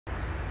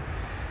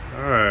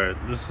Alright,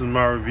 this is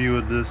my review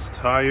of this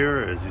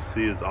tire. As you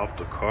see, it's off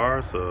the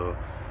car, so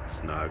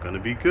it's not gonna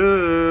be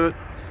good.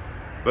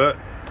 But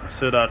I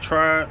said I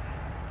tried,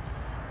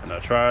 and I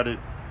tried it.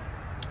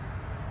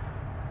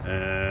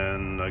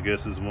 And I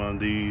guess it's one of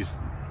these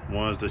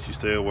ones that you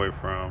stay away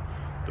from.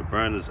 The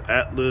brand is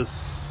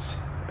Atlas,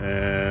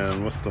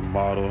 and what's the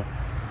model?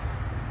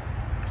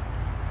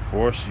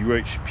 Force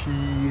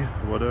UHP,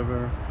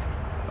 whatever.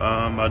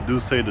 I do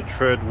say the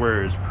tread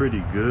wear is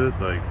pretty good.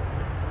 Like,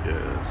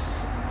 yes,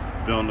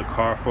 been on the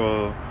car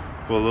for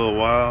a little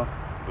while,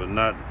 but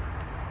not.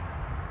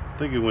 I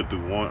think it went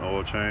through one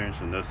oil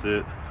change, and that's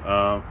it.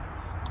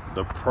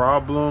 The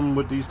problem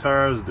with these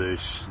tires,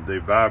 they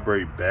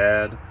vibrate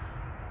bad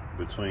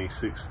between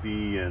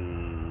 60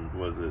 and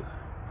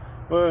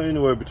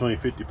anywhere between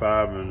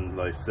 55 and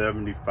like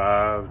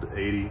 75 to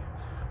 80.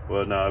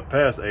 Well, now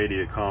past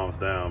 80 it calms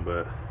down,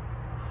 but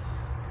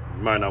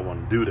you might not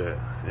want to do that.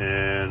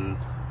 And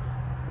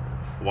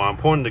while I'm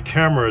pointing the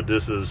camera at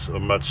this,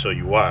 I'm about to show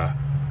you why.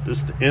 This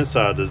is the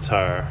inside of the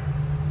tire.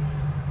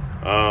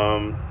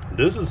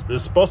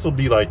 It's supposed to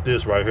be like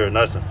this right here,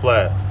 nice and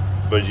flat,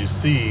 but you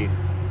see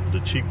the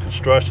cheap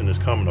construction is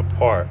coming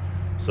apart.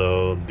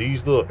 So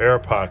these little air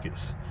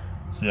pockets,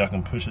 see, I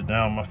can push it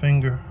down with my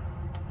finger.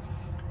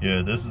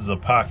 Yeah, this is a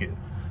pocket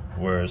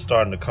where it's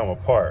starting to come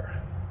apart.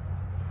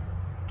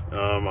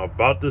 I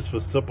bought this for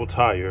Simple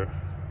Tire.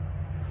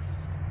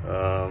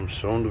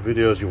 Show them the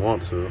videos you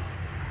want to.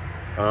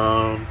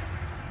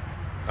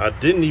 I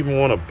didn't even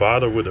want to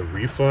bother with a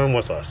refund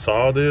once I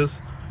saw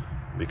this,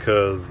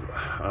 because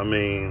I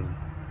mean,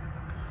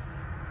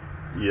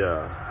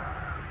 yeah,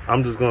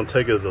 I'm just gonna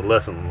take it as a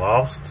lesson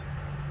lost,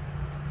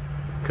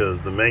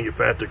 because the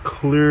manufacturer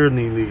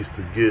clearly needs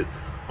to get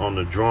on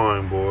the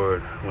drawing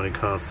board when it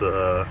comes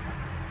to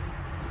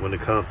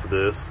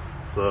this.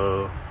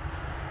 So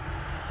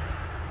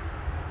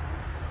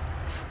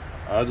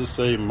I just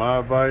say my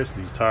advice: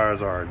 these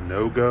tires are a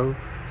no-go.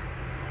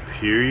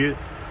 Period.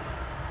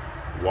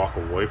 Walk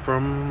away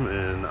from them,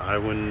 and I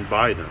wouldn't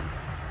buy them.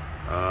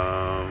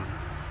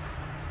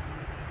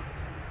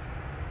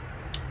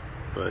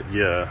 But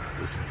yeah,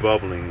 it's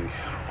bubbling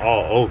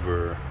all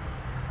over,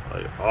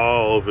 like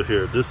all over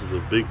here. This is a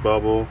big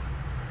bubble.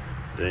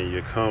 Then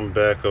you come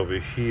back over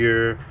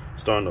here,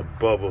 starting to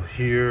bubble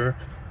here.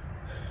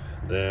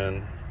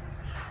 Then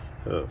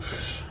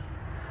there's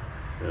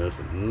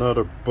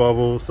another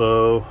bubble.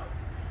 So,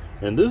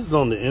 and this is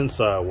on the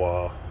inside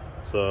wall.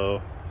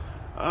 So,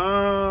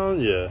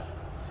 yeah.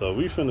 So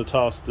we finna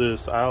toss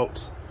this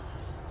out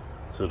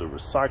to the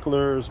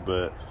recyclers,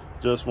 but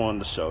just wanted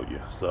to show you.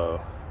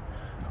 So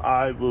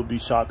I will be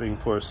shopping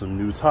for some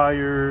new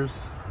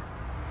tires.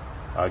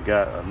 I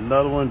got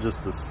another one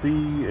just to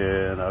see,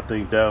 and I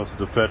think that was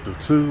defective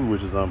too,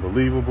 which is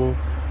unbelievable,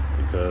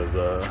 because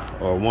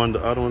or one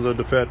of the other ones are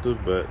defective.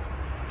 But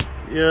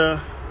yeah,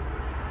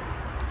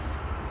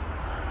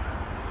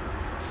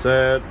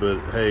 sad, but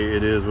hey,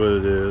 it is what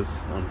it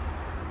is.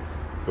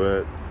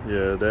 But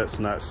yeah, that's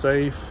not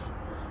safe,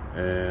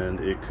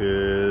 and it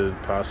could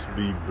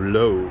possibly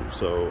blow.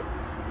 So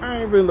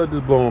I ain't really let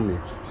this blow on me.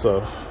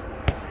 So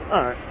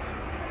all right,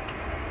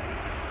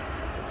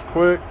 it's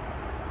quick.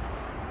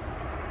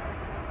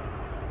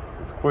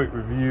 It's a quick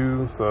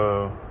review.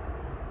 So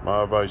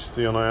my advice: you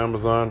see on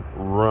Amazon,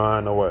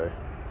 run away,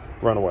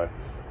 run away.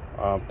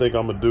 I think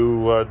I'm gonna do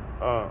what?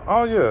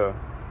 Oh yeah.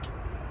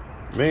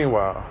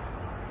 Meanwhile,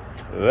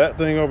 that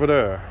thing over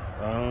there.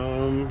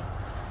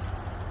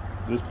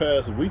 This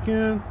past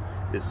weekend,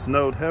 it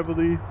snowed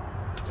heavily,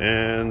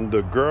 and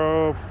the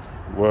girl,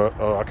 well,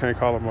 I can't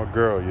call her my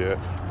girl yet,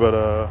 but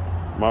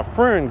my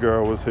friend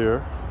girl was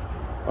here,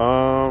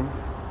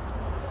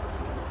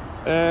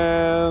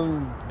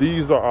 and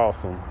these are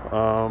awesome.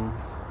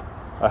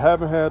 I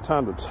haven't had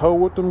time to tow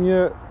with them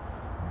yet,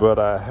 but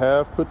I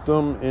have put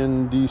them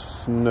in the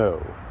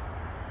snow.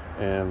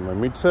 And let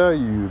me tell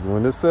you,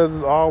 when it says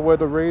it's all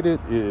weather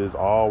rated, it is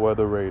all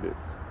weather rated.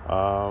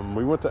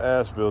 We went to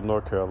Asheville,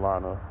 North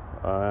Carolina,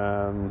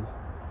 and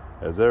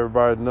as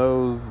everybody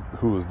knows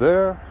who was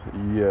there,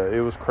 yeah, it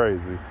was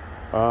crazy.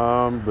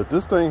 But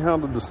this thing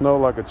handled the snow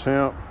like a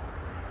champ.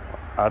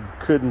 I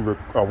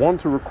wanted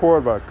to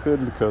record, but I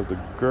couldn't because the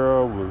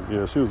girl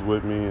was, she was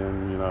with me,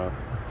 and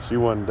she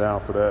wasn't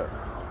down for that.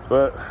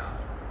 But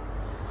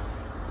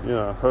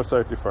her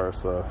safety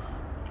first. So,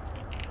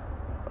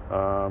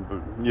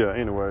 but yeah,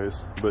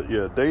 anyways, but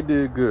yeah, they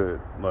did good.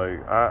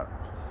 Like I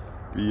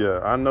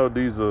know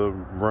these are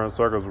run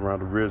circles around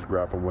the ridge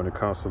grapple when it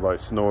comes to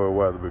like snowy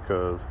weather,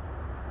 because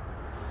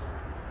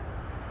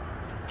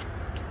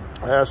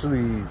I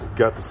actually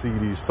got to see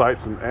these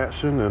sights in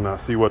action, and I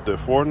see what they're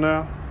for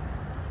now,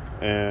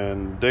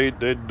 and they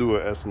do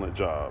an excellent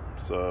job.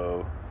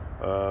 So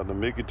the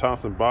Mickey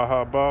Thompson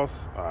Baja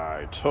Boss,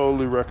 I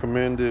totally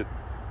recommend it.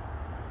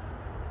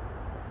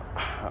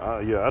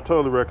 Yeah, I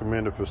totally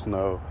recommend it for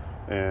snow,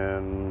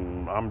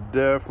 and I'm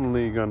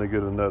definitely gonna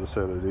get another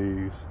set of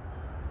these,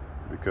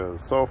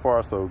 because so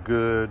far so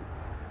good.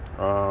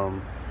 I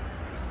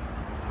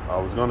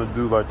was gonna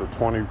do like the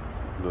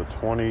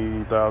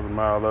 20,000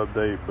 mile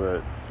update,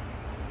 but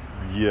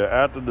yeah,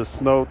 after the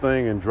snow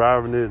thing and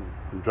driving in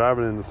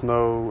the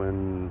snow,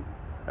 and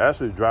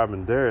actually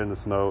driving there in the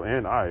snow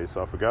and ice.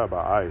 I forgot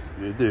about ice.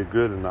 It did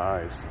good in the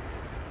ice.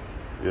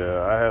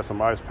 Yeah, I had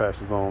some ice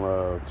patches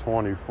on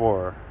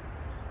 24.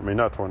 I mean,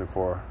 not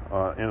 24,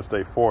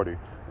 Interstate 40,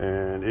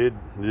 and it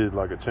did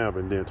like a champ.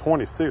 And then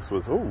 26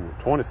 was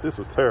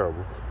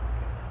terrible.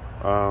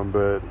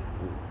 But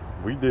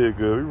we did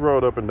good. We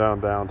rode up and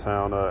down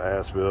downtown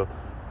Asheville.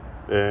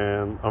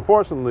 And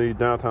unfortunately,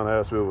 downtown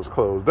Asheville was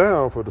closed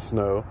down for the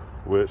snow,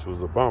 which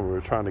was a bummer. We were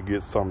trying to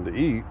get something to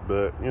eat,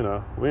 but, you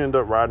know, we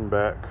ended up riding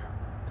back.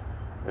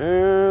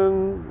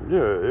 And,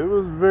 yeah, it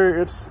was very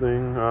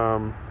interesting,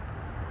 an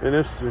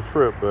interesting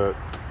trip, but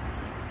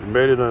we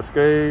made it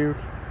unscathed.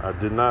 I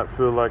did not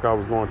feel like I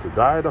was going to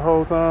die the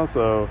whole time,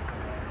 so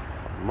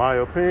my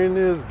opinion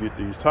is get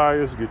these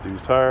tires,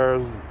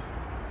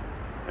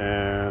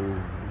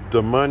 and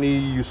the money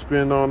you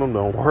spend on them,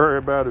 don't worry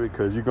about it,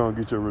 because you're going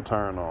to get your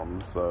return on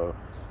them. So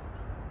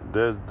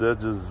that's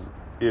just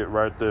it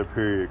right there,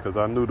 period. Because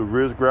I knew the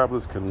ridge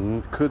grapplers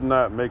could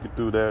not make it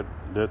through that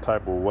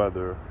type of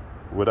weather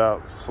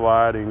without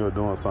sliding or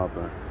doing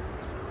something.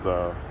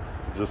 So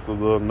just a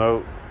little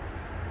note.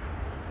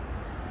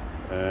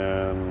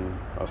 And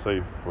I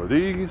say for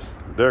these,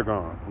 they're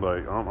gone.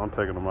 Like, I'm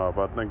taking them off.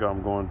 I think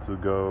I'm going to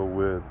go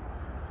with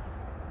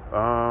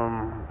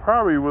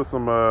probably with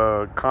some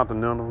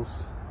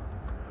Continentals.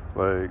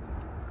 Like,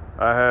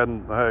 I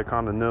had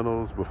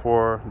Continentals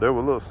before. They were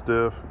a little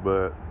stiff,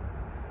 but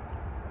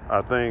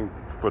I think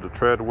for the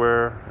tread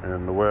wear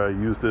and the way I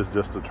use this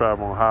just to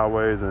travel on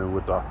highways, and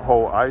with the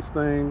whole ice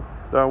thing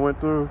that I went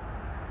through,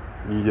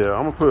 yeah,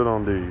 I'm gonna put it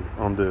on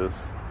this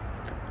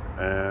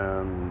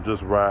and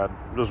just ride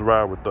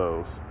with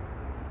those.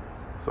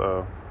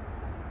 So,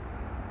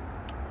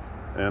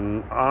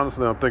 and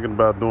honestly, I'm thinking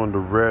about doing the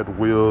red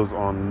wheels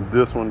on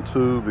this one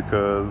too,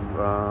 because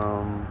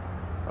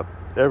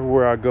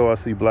everywhere I go, I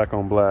see black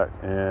on black,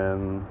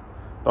 and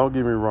don't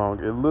get me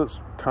wrong, it looks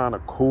kind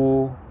of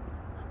cool,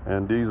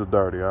 and these are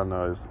dirty. I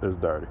know it's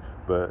dirty,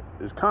 but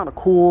it's kind of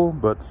cool.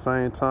 But at the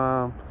same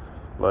time,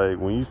 like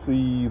when you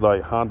see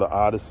like Honda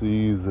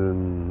Odysseys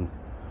and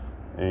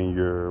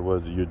your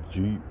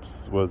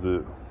Jeeps, what's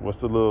the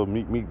little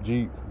meek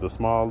Jeep, the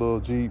small little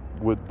Jeep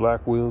with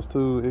black wheels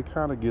too, it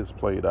kind of gets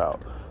played out.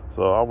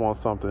 So I want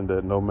something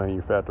that no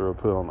manufacturer will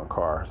put on a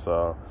car.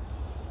 So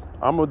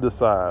I'm gonna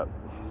decide.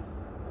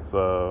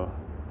 So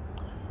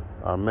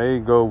I may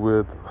go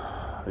with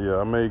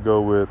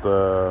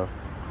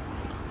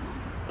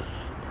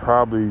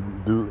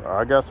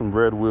I got some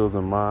red wheels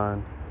in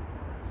mind,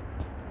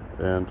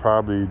 and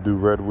probably do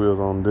red wheels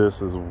on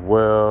this as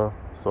well,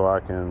 so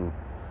I can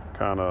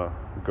kind of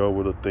go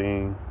with a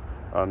theme.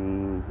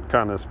 I'm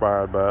kind of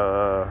inspired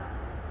by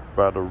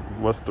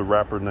what's the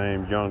rapper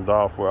name, Young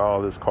Dolph, where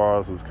all his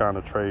cars was kind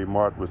of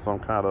trademarked with some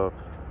kind of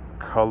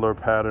color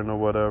pattern or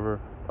whatever.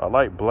 I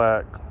like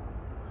black,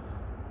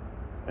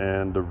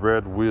 and the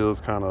red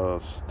wheels kind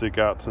of stick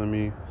out to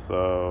me,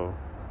 so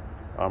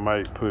I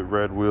might put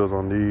red wheels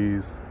on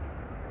these,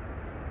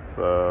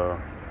 so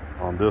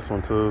on this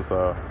one too.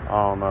 So I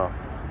don't know,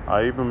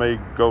 I even may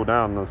go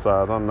down in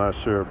size, I'm not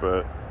sure.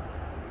 But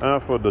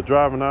for the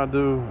driving I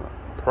do,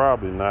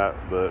 probably not,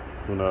 but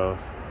who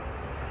knows.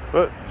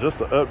 But just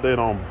an update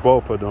on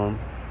both of them.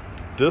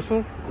 This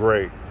one,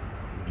 great,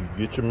 you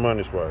get your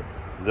money's worth.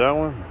 That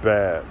one,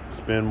 bad,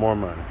 spend more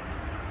money.